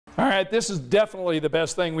All right, this is definitely the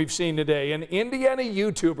best thing we've seen today. An Indiana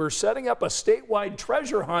YouTuber setting up a statewide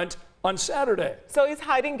treasure hunt on Saturday. So he's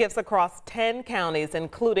hiding gifts across 10 counties,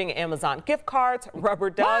 including Amazon gift cards, rubber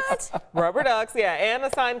ducks, and a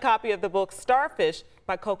signed copy of the book Starfish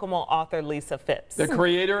by Kokomo author Lisa Phipps. The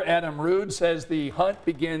creator, Adam Rude, says the hunt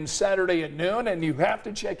begins Saturday at noon, and you have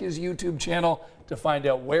to check his YouTube channel to find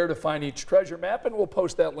out where to find each treasure map, and we'll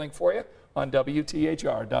post that link for you on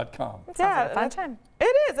WTHR.com. It sounds like a fun time.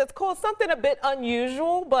 It is. It's cool. Something a bit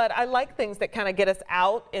unusual, but I like things that kind of get us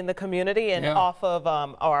out in the community and off of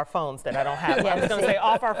our phones that I don't have. I was going to say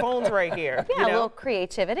off our phones right here. Yeah, a little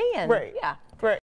creativity and right. yeah. Right.